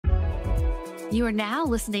You are now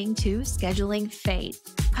listening to Scheduling Fate,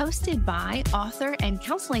 hosted by author and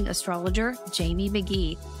counseling astrologer Jamie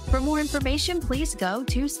McGee. For more information, please go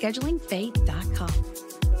to schedulingfate.com.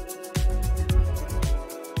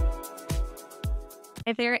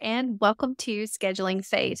 Hey there, and welcome to Scheduling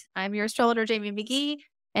Fate. I'm your astrologer, Jamie McGee,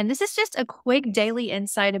 and this is just a quick daily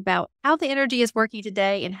insight about how the energy is working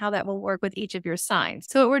today and how that will work with each of your signs.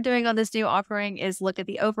 So what we're doing on this new offering is look at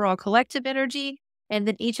the overall collective energy and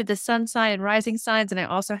then each of the sun sign and rising signs. And I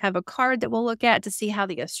also have a card that we'll look at to see how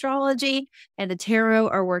the astrology and the tarot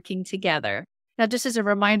are working together. Now, just as a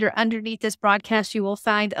reminder, underneath this broadcast, you will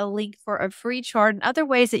find a link for a free chart and other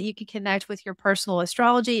ways that you can connect with your personal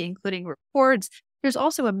astrology, including reports. There's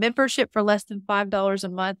also a membership for less than $5 a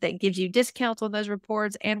month that gives you discounts on those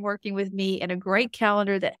reports and working with me, and a great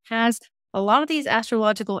calendar that has a lot of these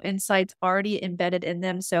astrological insights already embedded in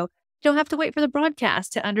them. So you don't have to wait for the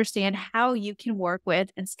broadcast to understand how you can work with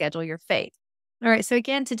and schedule your fate. All right. So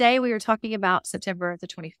again, today we are talking about September the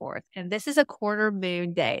 24th, and this is a quarter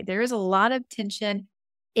moon day. There is a lot of tension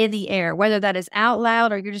in the air, whether that is out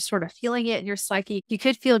loud or you're just sort of feeling it in your psyche. You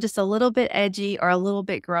could feel just a little bit edgy or a little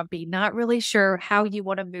bit grumpy, not really sure how you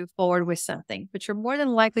want to move forward with something, but you're more than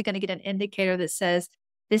likely going to get an indicator that says,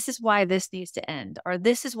 this is why this needs to end, or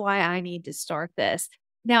this is why I need to start this.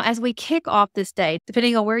 Now, as we kick off this day,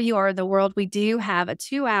 depending on where you are in the world, we do have a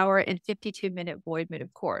 2-hour and 52-minute void moon,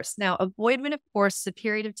 of course. Now, a void moon, of course, is a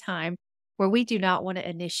period of time where we do not want to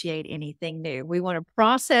initiate anything new. We want to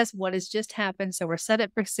process what has just happened so we're set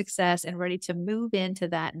up for success and ready to move into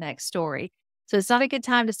that next story. So it's not a good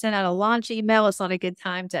time to send out a launch email. It's not a good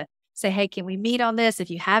time to say, hey, can we meet on this?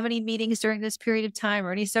 If you have any meetings during this period of time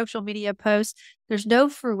or any social media posts, there's no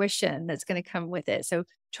fruition that's going to come with it. So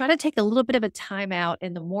try to take a little bit of a time out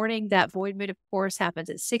in the morning. That void moon, of course, happens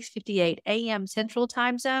at 6:58 a.m. Central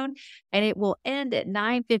Time Zone, and it will end at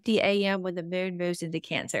 9:50 a.m. when the moon moves into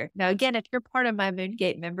Cancer. Now, again, if you're part of my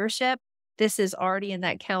Moongate membership, this is already in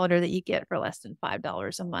that calendar that you get for less than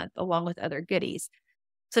 $5 a month, along with other goodies.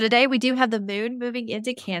 So today we do have the moon moving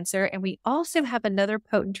into Cancer, and we also have another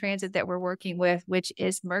potent transit that we're working with, which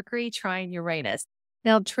is Mercury trine Uranus.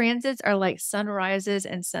 Now, transits are like sunrises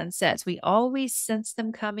and sunsets. We always sense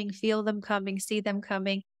them coming, feel them coming, see them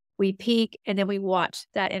coming. We peak and then we watch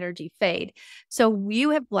that energy fade. So you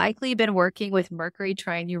have likely been working with Mercury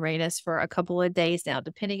trine Uranus for a couple of days now,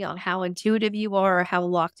 depending on how intuitive you are or how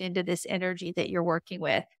locked into this energy that you're working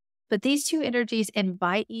with. But these two energies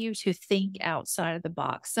invite you to think outside of the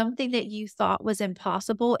box. Something that you thought was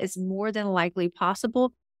impossible is more than likely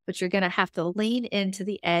possible, but you're going to have to lean into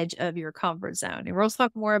the edge of your comfort zone. And we'll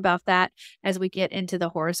talk more about that as we get into the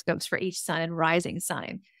horoscopes for each sign and rising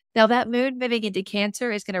sign. Now, that moon moving into Cancer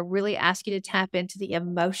is going to really ask you to tap into the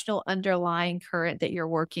emotional underlying current that you're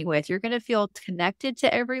working with. You're going to feel connected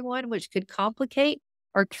to everyone, which could complicate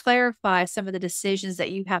or clarify some of the decisions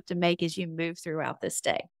that you have to make as you move throughout this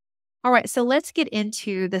day. All right, so let's get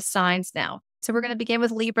into the signs now. So we're going to begin with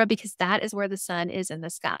Libra because that is where the sun is in the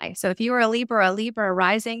sky. So if you are a Libra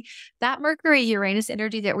rising, that Mercury Uranus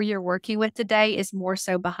energy that we are working with today is more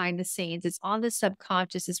so behind the scenes. It's on the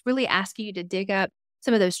subconscious. It's really asking you to dig up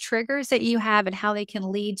some of those triggers that you have and how they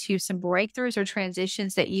can lead to some breakthroughs or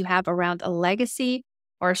transitions that you have around a legacy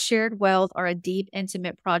or a shared wealth or a deep,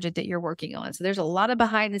 intimate project that you're working on. So there's a lot of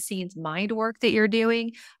behind the scenes mind work that you're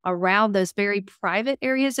doing around those very private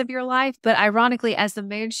areas of your life. But ironically, as the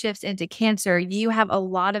moon shifts into Cancer, you have a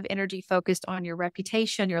lot of energy focused on your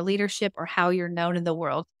reputation, your leadership, or how you're known in the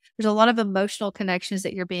world. There's a lot of emotional connections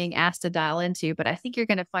that you're being asked to dial into, but I think you're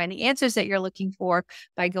going to find the answers that you're looking for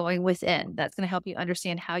by going within. That's going to help you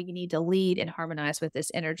understand how you need to lead and harmonize with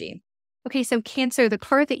this energy. Okay, so Cancer, the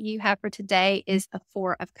card that you have for today is a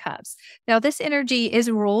 4 of Cups. Now, this energy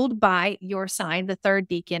is ruled by your sign, the third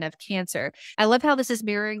decan of Cancer. I love how this is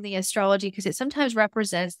mirroring the astrology because it sometimes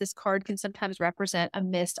represents, this card can sometimes represent a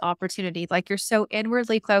missed opportunity. Like you're so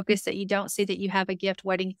inwardly focused that you don't see that you have a gift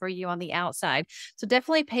waiting for you on the outside. So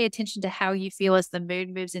definitely pay attention to how you feel as the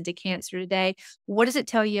moon moves into Cancer today. What does it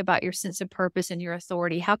tell you about your sense of purpose and your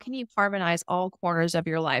authority? How can you harmonize all corners of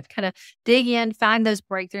your life? Kind of dig in, find those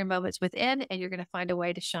breakthrough moments within, and you're going to find a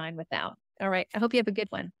way to shine without. All right. I hope you have a good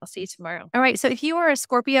one. I'll see you tomorrow. All right. So if you are a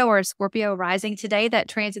Scorpio or a Scorpio rising today, that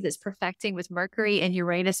transit that's perfecting with Mercury and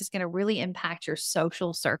Uranus is going to really impact your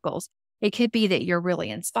social circles. It could be that you're really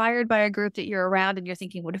inspired by a group that you're around and you're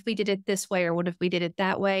thinking, what if we did it this way? Or what if we did it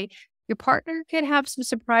that way? Your partner could have some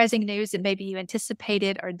surprising news that maybe you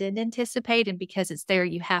anticipated or didn't anticipate. And because it's there,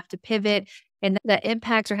 you have to pivot. And that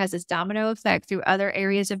impacts or has this domino effect through other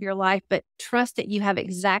areas of your life. But trust that you have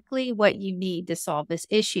exactly what you need to solve this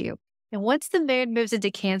issue. And once the moon moves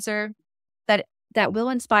into Cancer, that that will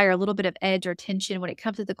inspire a little bit of edge or tension when it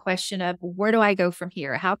comes to the question of where do I go from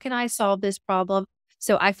here? How can I solve this problem?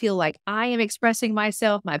 So I feel like I am expressing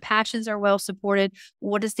myself, my passions are well supported.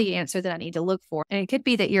 What is the answer that I need to look for? And it could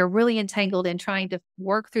be that you're really entangled in trying to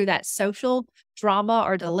work through that social drama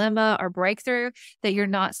or dilemma or breakthrough, that you're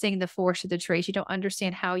not seeing the forest of the trees. You don't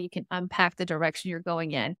understand how you can unpack the direction you're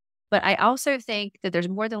going in. But I also think that there's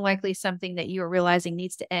more than likely something that you are realizing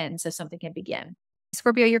needs to end so something can begin.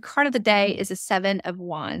 Scorpio, your card of the day is a Seven of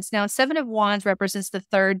Wands. Now, Seven of Wands represents the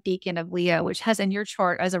third decan of Leo, which has in your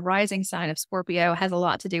chart as a rising sign of Scorpio, has a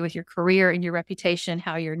lot to do with your career and your reputation,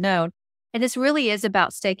 how you're known. And this really is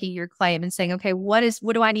about staking your claim and saying, okay, what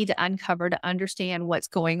do I need to uncover to understand what's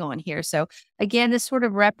going on here? So again, this sort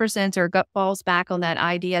of represents or gut falls back on that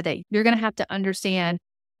idea that you're going to have to understand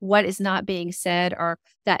what is not being said or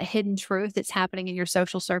that hidden truth that's happening in your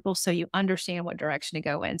social circle so you understand what direction to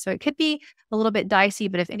go in. So it could be a little bit dicey,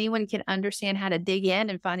 but if anyone can understand how to dig in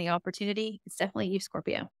and find the opportunity, it's definitely you,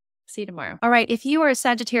 Scorpio. See you tomorrow. All right. If you are a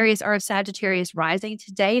Sagittarius or a Sagittarius rising,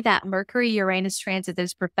 today that Mercury Uranus transit that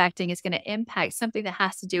is perfecting is going to impact something that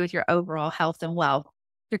has to do with your overall health and wealth.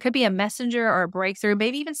 There could be a messenger or a breakthrough,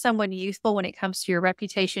 maybe even someone useful when it comes to your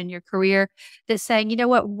reputation, your career, that's saying, you know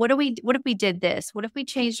what if we did this? What if we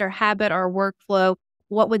changed our habit, our workflow?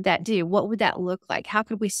 What would that do? What would that look like? How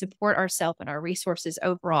could we support ourselves and our resources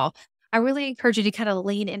overall? I really encourage you to kind of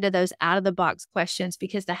lean into those out of the box questions,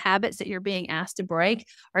 because the habits that you're being asked to break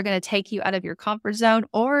are going to take you out of your comfort zone,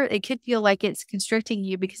 or it could feel like it's constricting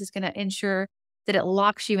you because it's going to ensure that it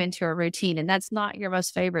locks you into a routine. And that's not your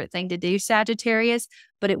most favorite thing to do, Sagittarius,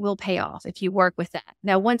 but it will pay off if you work with that.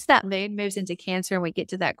 Now, once that moon moves into Cancer and we get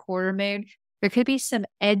to that quarter moon, there could be some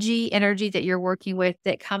edgy energy that you're working with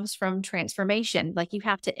that comes from transformation. Like, you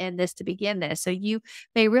have to end this to begin this. So you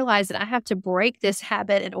may realize that I have to break this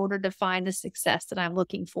habit in order to find the success that I'm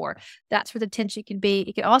looking for. That's where the tension can be.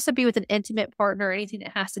 It can also be with an intimate partner or anything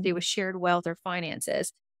that has to do with shared wealth or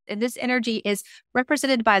finances. And this energy is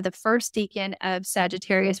represented by the first decan of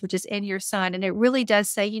Sagittarius, which is in your sun. And it really does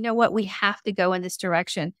say, you know what, we have to go in this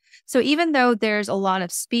direction. So even though there's a lot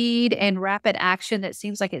of speed and rapid action that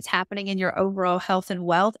seems like it's happening in your overall health and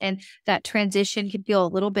wealth, and that transition can feel a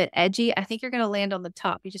little bit edgy, I think you're going to land on the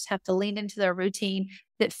top. You just have to lean into the routine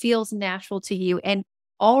that feels natural to you. And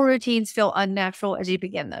all routines feel unnatural as you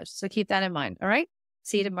begin those. So keep that in mind. All right.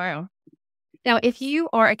 See you tomorrow. Now, if you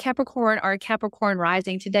are a Capricorn or a Capricorn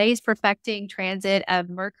rising, today's perfecting transit of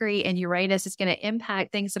Mercury and Uranus is going to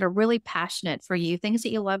impact things that are really passionate for you, things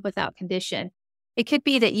that you love without condition. It could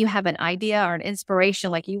be that you have an idea or an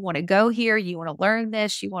inspiration, like you want to go here, you want to learn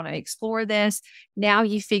this, you want to explore this. Now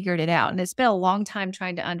you figured it out. And it's been a long time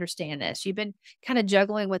trying to understand this. You've been kind of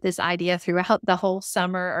juggling with this idea throughout the whole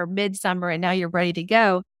summer or midsummer, and now you're ready to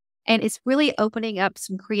go. And it's really opening up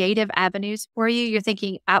some creative avenues for you. You're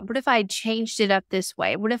thinking, what if I changed it up this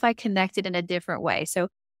way? What if I connected in a different way? So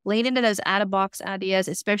lean into those out of box ideas,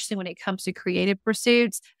 especially when it comes to creative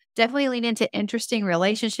pursuits. Definitely lean into interesting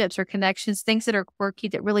relationships or connections, things that are quirky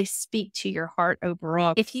that really speak to your heart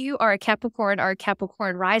overall. If you are a Capricorn or a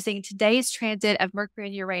Capricorn rising, today's transit of Mercury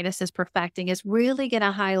and Uranus is perfecting is really going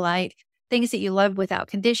to highlight things that you love without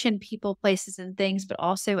condition, people, places, and things, but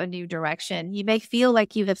also a new direction. You may feel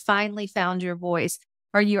like you have finally found your voice,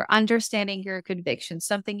 or you're understanding your convictions,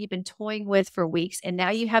 something you've been toying with for weeks. And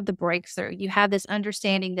now you have the breakthrough. You have this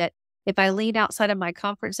understanding that if I lean outside of my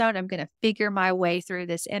comfort zone, I'm going to figure my way through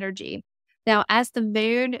this energy. Now, as the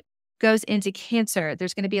moon goes into Cancer,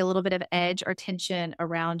 there's going to be a little bit of edge or tension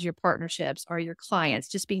around your partnerships or your clients.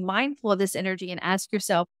 Just be mindful of this energy and ask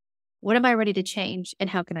yourself, what am I ready to change and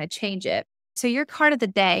how can I change it? So your card of the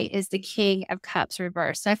day is the King of Cups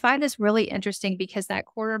reversed. I find this really interesting because that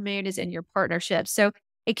quarter moon is in your partnership. So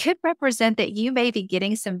it could represent that you may be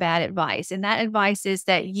getting some bad advice. And that advice is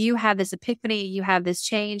that you have this epiphany, you have this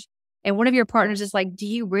change. And one of your partners is like, do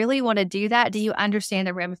you really want to do that? Do you understand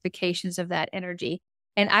the ramifications of that energy?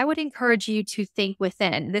 And I would encourage you to think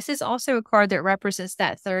within. This is also a card that represents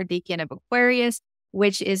that third decan of Aquarius,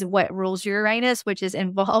 which is what rules Uranus, which is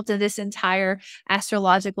involved in this entire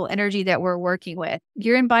astrological energy that we're working with.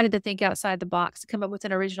 You're invited to think outside the box, to come up with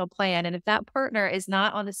an original plan. And if that partner is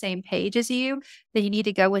not on the same page as you, then you need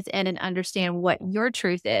to go within and understand what your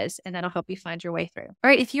truth is, and that'll help you find your way through. All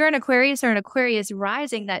right, if you're an Aquarius or an Aquarius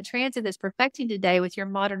rising, that transit that's perfecting today with your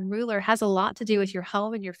modern ruler has a lot to do with your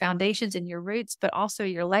home and your foundations and your roots, but also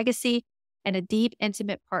your legacy and a deep,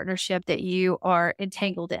 intimate partnership that you are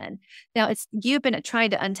entangled in. Now, you've been trying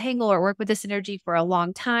to untangle or work with this energy for a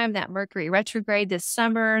long time. That Mercury retrograde this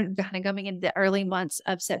summer, kind of coming into the early months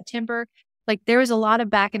of September, Like there was a lot of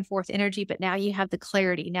back and forth energy, but now you have the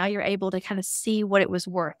clarity. Now you're able to kind of see what it was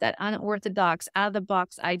worth, that unorthodox, out of the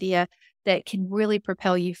box idea that can really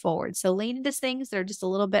propel you forward. So lean into things that are just a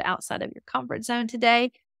little bit outside of your comfort zone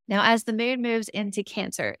today. Now, as the moon moves into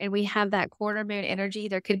Cancer and we have that quarter moon energy,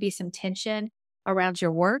 there could be some tension around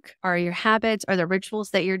your work or your habits or the rituals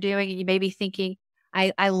that you're doing. And you may be thinking,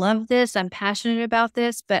 I love this, I'm passionate about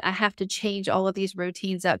this, but I have to change all of these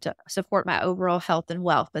routines up to support my overall health and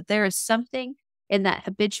wealth. But there is something in that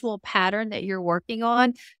habitual pattern that you're working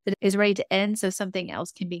on that is ready to end so something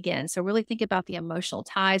else can begin. So really think about the emotional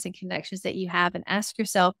ties and connections that you have and ask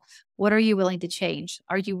yourself, what are you willing to change?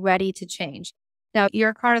 Are you ready to change? Now,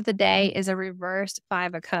 your card of the day is a reversed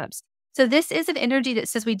Five of Cups. So this is an energy that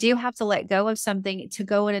says we do have to let go of something to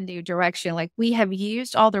go in a new direction. Like we have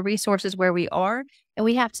used all the resources where we are, and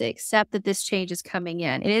we have to accept that this change is coming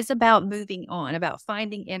in. It is about moving on, about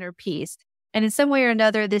finding inner peace. And in some way or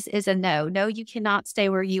another, this is a no. No, you cannot stay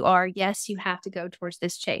where you are. Yes, you have to go towards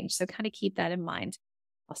this change. So kind of keep that in mind.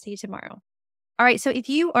 I'll see you tomorrow. All right. So if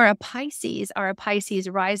you are a Pisces or a Pisces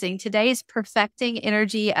rising, today's perfecting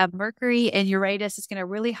energy of Mercury and Uranus is going to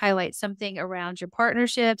really highlight something around your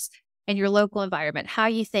partnerships and your local environment, how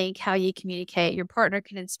you think, how you communicate. Your partner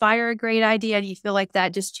can inspire a great idea and you feel like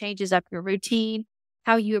that just changes up your routine,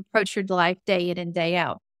 how you approach your life day in and day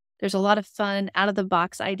out. There's a lot of fun out of the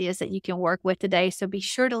box ideas that you can work with today. So be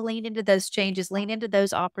sure to lean into those changes, lean into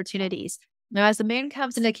those opportunities. Now, as the moon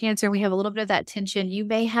comes into Cancer, we have a little bit of that tension. You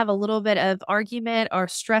may have a little bit of argument or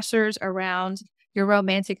stressors around your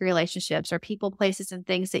romantic relationships or people, places, and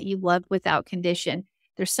things that you love without condition.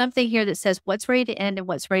 There's something here that says what's ready to end and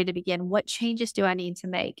what's ready to begin. What changes do I need to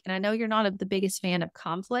make? And I know you're not the biggest fan of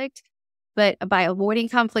conflict, but by avoiding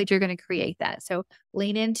conflict, you're going to create that. So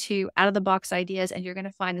lean into out of the box ideas and you're going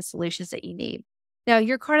to find the solutions that you need. Now,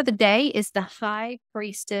 your card of the day is the High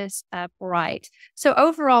Priestess upright. So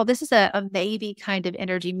overall, this is a maybe kind of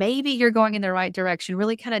energy. Maybe you're going in the right direction.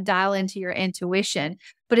 Really kind of dial into your intuition,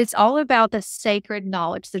 but it's all about the sacred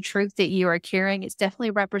knowledge, the truth that you are carrying. It's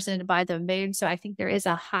definitely represented by the moon. So I think there is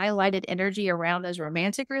a highlighted energy around those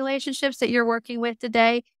romantic relationships that you're working with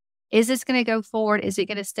today. Is this going to go forward? Is it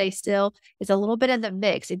going to stay still? It's a little bit in the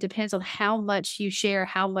mix. It depends on how much you share,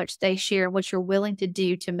 how much they share, what you're willing to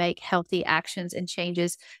do to make healthy actions and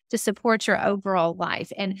changes to support your overall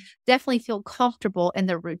life and definitely feel comfortable in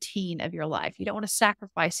the routine of your life. You don't want to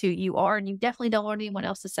sacrifice who you are, and you definitely don't want anyone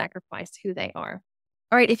else to sacrifice who they are.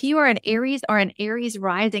 All right, if you are an Aries or an Aries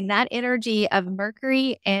rising, that energy of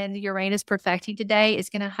Mercury and Uranus perfecting today is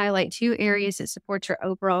going to highlight two areas that support your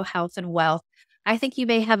overall health and wealth. I think you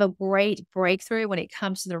may have a great breakthrough when it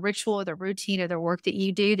comes to the ritual or the routine or the work that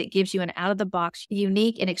you do that gives you an out of the box,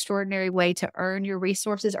 unique and extraordinary way to earn your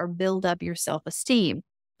resources or build up your self esteem.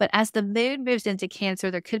 But as the moon moves into Cancer,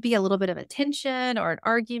 there could be a little bit of a tension or an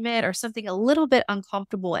argument or something a little bit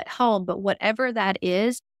uncomfortable at home. But whatever that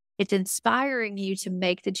is, it's inspiring you to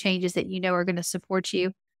make the changes that you know are going to support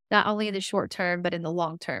you, not only in the short term, but in the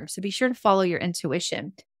long term. So be sure to follow your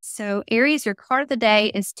intuition. So, Aries, your card of the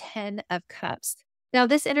day is 10 of Cups. Now,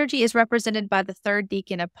 this energy is represented by the third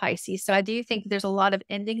decan of Pisces. So, I do think there's a lot of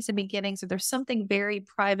endings and beginnings, or there's something very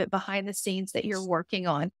private behind the scenes that you're working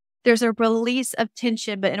on. There's a release of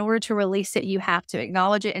tension, but in order to release it, you have to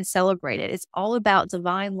acknowledge it and celebrate it. It's all about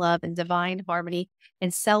divine love and divine harmony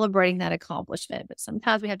and celebrating that accomplishment. But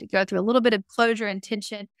sometimes we have to go through a little bit of closure and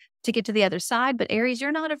tension to get to the other side. But Aries,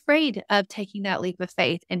 you're not afraid of taking that leap of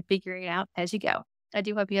faith and figuring it out as you go. I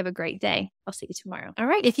do hope you have a great day. I'll see you tomorrow. All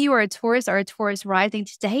right. If you are a Taurus or a Taurus rising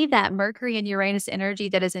today, that Mercury and Uranus energy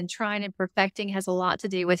that is in trine and perfecting has a lot to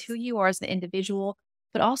do with who you are as an individual,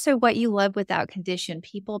 but also what you love without condition,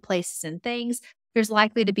 people, places, and things. There's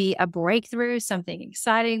likely to be a breakthrough, something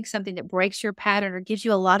exciting, something that breaks your pattern or gives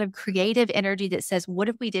you a lot of creative energy that says, what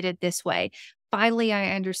if we did it this way? Finally,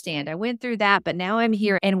 I understand. I went through that, but now I'm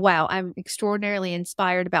here. And wow, I'm extraordinarily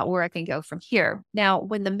inspired about where I can go from here. Now,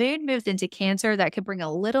 when the moon moves into Cancer, that could bring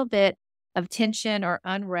a little bit of tension or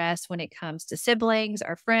unrest when it comes to siblings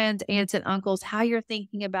or friends, aunts and uncles, how you're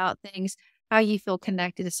thinking about things, how you feel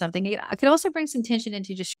connected to something. It could also bring some tension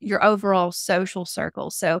into just your overall social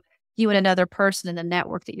circle. So you and another person in the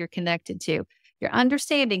network that you're connected to. You're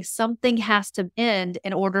understanding something has to end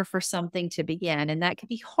in order for something to begin. And that can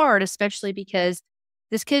be hard, especially because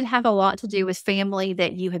this could have a lot to do with family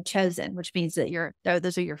that you have chosen, which means that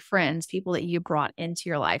those are your friends, people that you brought into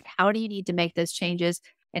your life. How do you need to make those changes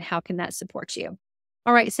and how can that support you?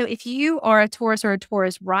 All right. So if you are a Taurus or a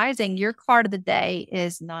Taurus rising, your card of the day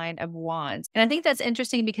is Nine of Wands. And I think that's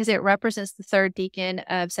interesting because it represents the third decan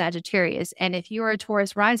of Sagittarius. And if you are a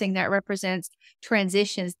Taurus rising, that represents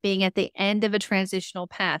transitions, being at the end of a transitional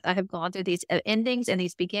path. I have gone through these endings and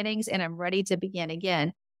these beginnings, and I'm ready to begin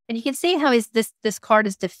again. And you can see how this card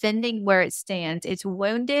is defending where it stands. It's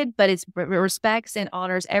wounded, but it respects and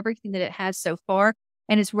honors everything that it has so far,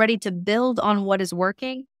 and it's ready to build on what is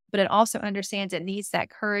working, but it also understands it needs that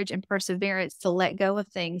courage and perseverance to let go of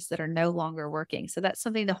things that are no longer working. So that's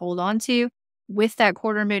something to hold on to with that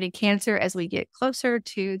quarter moon in Cancer as we get closer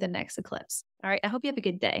to the next eclipse. All right. I hope you have a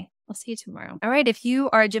good day. I'll see you tomorrow. All right. If you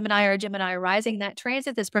are a Gemini or a Gemini rising, that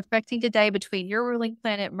transit that's perfecting today between your ruling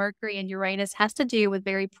planet Mercury and Uranus has to do with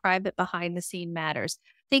very private behind the scene matters.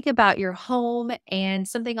 Think about your home and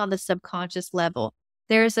something on the subconscious level.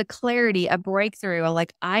 There's a clarity, a breakthrough,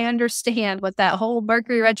 like, I understand what that whole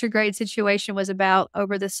Mercury retrograde situation was about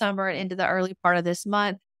over the summer and into the early part of this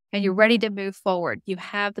month, and you're ready to move forward. You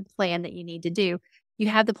have the plan that you need to do. You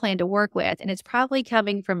have the plan to work with, and it's probably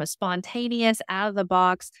coming from a spontaneous, out of the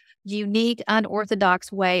box, unique,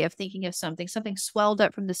 unorthodox way of thinking of something, something swelled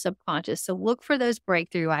up from the subconscious. So look for those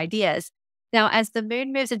breakthrough ideas. Now, as the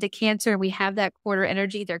moon moves into Cancer and we have that quarter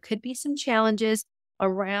energy, there could be some challenges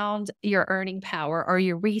around your earning power or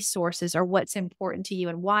your resources or what's important to you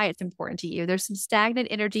and why it's important to you. There's some stagnant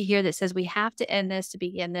energy here that says we have to end this to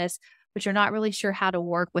begin this, but you're not really sure how to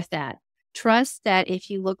work with that. Trust that if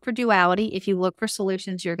you look for duality, if you look for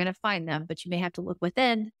solutions, you're going to find them, but you may have to look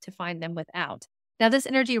within to find them without. Now, this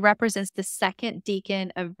energy represents the second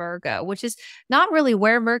decan of Virgo, which is not really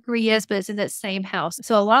where Mercury is, but it's in that same house.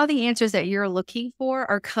 So, a lot of the answers that you're looking for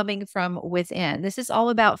are coming from within. This is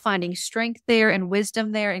all about finding strength there and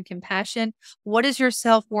wisdom there and compassion. What is your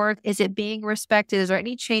self worth? Is it being respected? Is there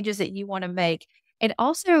any changes that you want to make? And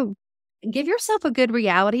also, give yourself a good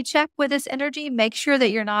reality check with this energy. Make sure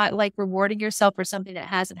that you're not like rewarding yourself for something that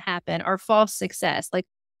hasn't happened or false success. Like,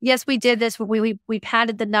 yes, we did this. We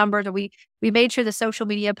padded the numbers, or we made sure the social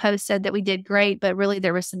media post said that we did great, but really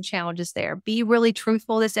there was some challenges there. Be really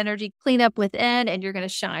truthful. This energy, clean up within, and you're going to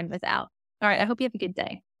shine without. All right. I hope you have a good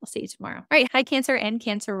day. I'll see you tomorrow. All right. Hi, Cancer and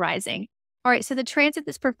Cancer rising. All right. So the transit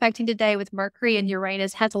that's perfecting today with Mercury and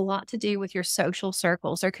Uranus has a lot to do with your social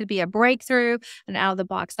circles. There could be a breakthrough, an out of the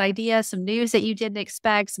box idea, some news that you didn't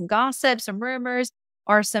expect, some gossip, some rumors,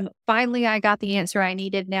 or some finally I got the answer I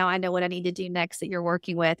needed. Now I know what I need to do next that you're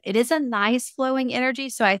working with. It is a nice flowing energy.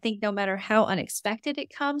 So I think no matter how unexpected it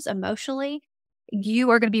comes emotionally, you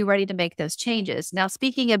are going to be ready to make those changes. Now,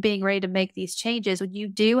 speaking of being ready to make these changes, you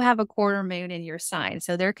do have a quarter moon in your sign.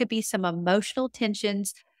 So there could be some emotional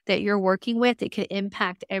tensions that you're working with that could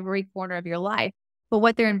impact every corner of your life. But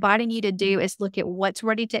what they're inviting you to do is look at what's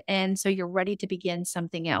ready to end so you're ready to begin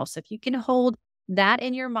something else. If you can hold that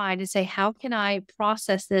in your mind and say, how can I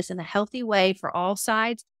process this in a healthy way for all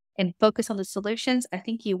sides and focus on the solutions, I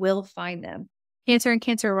think you will find them. Cancer and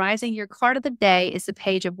Cancer rising, your card of the day is the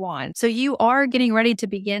Page of Wands. So you are getting ready to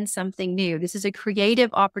begin something new. This is a creative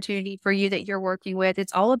opportunity for you that you're working with.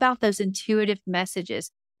 It's all about those intuitive messages.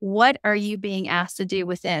 What are you being asked to do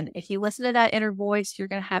within? If you listen to that inner voice, you're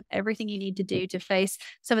going to have everything you need to do to face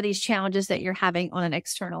some of these challenges that you're having on an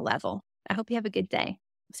external level. I hope you have a good day.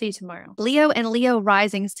 See you tomorrow. Leo and Leo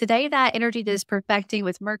risings. Today, that energy that is perfecting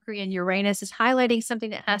with Mercury and Uranus is highlighting something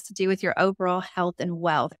that has to do with your overall health and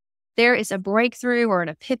wealth. There is a breakthrough or an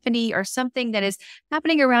epiphany or something that is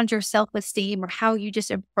happening around your self-esteem or how you just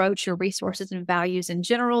approach your resources and values in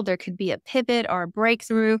general. There could be a pivot or a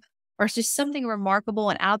breakthrough, or it's just something remarkable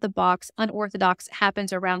and out of the box, unorthodox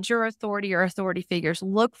happens around your authority or authority figures.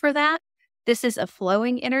 Look for that. This is a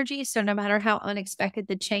flowing energy. So no matter how unexpected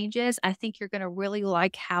the change is, I think you're going to really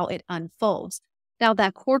like how it unfolds. Now,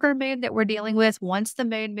 that quarter moon that we're dealing with, once the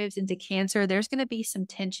moon moves into Cancer, there's going to be some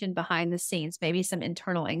tension behind the scenes, maybe some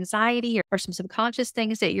internal anxiety or some subconscious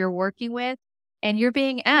things that you're working with. And you're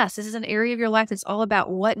being asked, this is an area of your life that's all about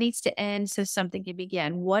what needs to end so something can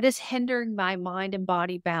begin. What is hindering my mind and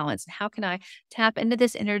body balance? And how can I tap into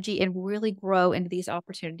this energy and really grow into these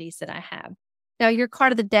opportunities that I have? Now, your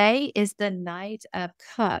card of the day is the Knight of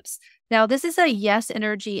Cups. Now, this is a yes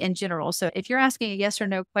energy in general. So if you're asking a yes or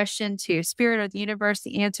no question to spirit or the universe,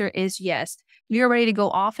 the answer is yes. You're ready to go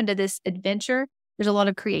off into this adventure. There's a lot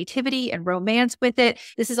of creativity and romance with it.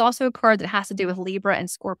 This is also a card that has to do with Libra and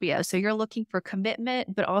Scorpio. So you're looking for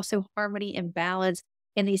commitment, but also harmony and balance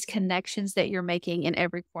in these connections that you're making in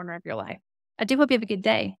every corner of your life. I do hope you have a good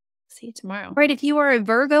day. See you tomorrow. All right. If you are a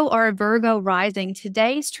Virgo or a Virgo rising,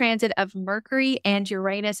 today's transit of Mercury and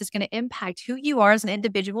Uranus is going to impact who you are as an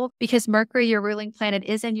individual because Mercury, your ruling planet,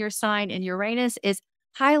 is in your sign and Uranus is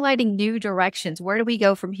highlighting new directions. Where do we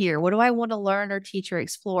go from here? What do I want to learn or teach or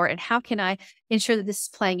explore? And how can I ensure that this is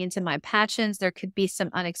playing into my passions? There could be some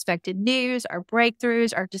unexpected news or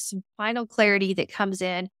breakthroughs or just some final clarity that comes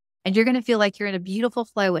in, and you're going to feel like you're in a beautiful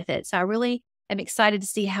flow with it. So I really am excited to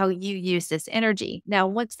see how you use this energy. Now,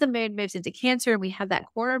 once the moon moves into Cancer and we have that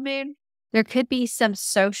quarter moon, there could be some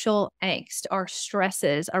social angst or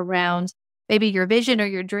stresses around maybe your vision or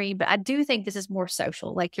your dream. But I do think this is more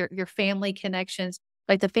social, like your family connections,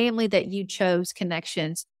 like the family that you chose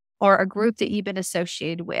connections or a group that you've been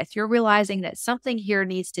associated with. You're realizing that something here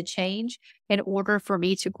needs to change in order for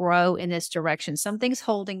me to grow in this direction. Something's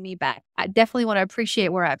holding me back. I definitely want to appreciate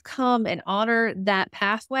where I've come and honor that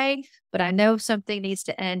pathway, but I know something needs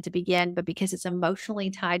to end to begin. But because it's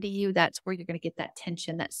emotionally tied to you, that's where you're going to get that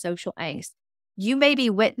tension, that social angst. You may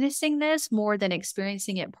be witnessing this more than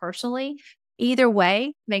experiencing it personally. Either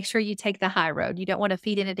way, make sure you take the high road. You don't want to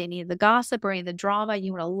feed into any of the gossip or any of the drama.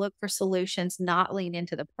 You want to look for solutions, not lean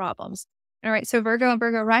into the problems. All right. So Virgo and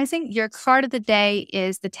Virgo rising, your card of the day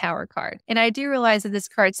is the Tower card. And I do realize that this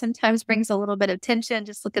card sometimes brings a little bit of tension.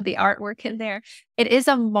 Just look at the artwork in there. It is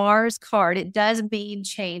a Mars card. It does mean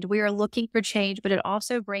change. We are looking for change, but it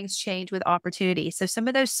also brings change with opportunity. So some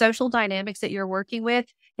of those social dynamics that you're working with,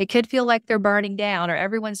 it could feel like they're burning down or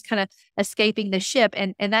everyone's kind of escaping the ship.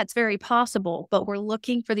 And that's very possible, but we're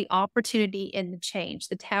looking for the opportunity in the change.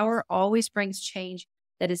 The Tower always brings change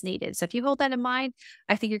that is needed. So if you hold that in mind,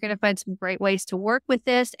 I think you're going to find some great ways to work with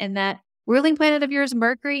this. And that ruling planet of yours,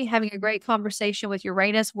 Mercury, having a great conversation with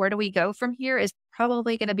Uranus, where do we go from here, is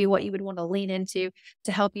probably going to be what you would want to lean into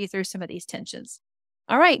to help you through some of these tensions.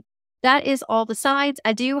 All right. That is all the signs.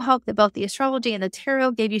 I do hope that both the astrology and the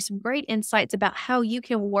tarot gave you some great insights about how you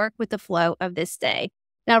can work with the flow of this day.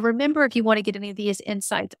 Now, remember, if you want to get any of these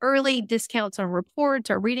insights early, discounts on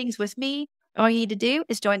reports or readings with me, all you need to do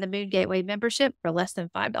is join the Moon Gateway membership for less than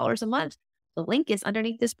 $5 a month. The link is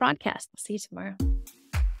underneath this broadcast. I'll see you tomorrow.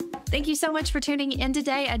 Thank you so much for tuning in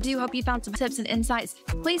today. I do hope you found some tips and insights.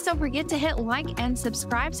 Please don't forget to hit like and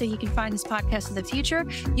subscribe so you can find this podcast in the future.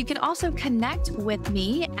 You can also connect with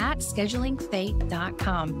me at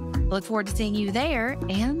schedulingfate.com. Look forward to seeing you there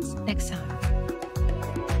and next time.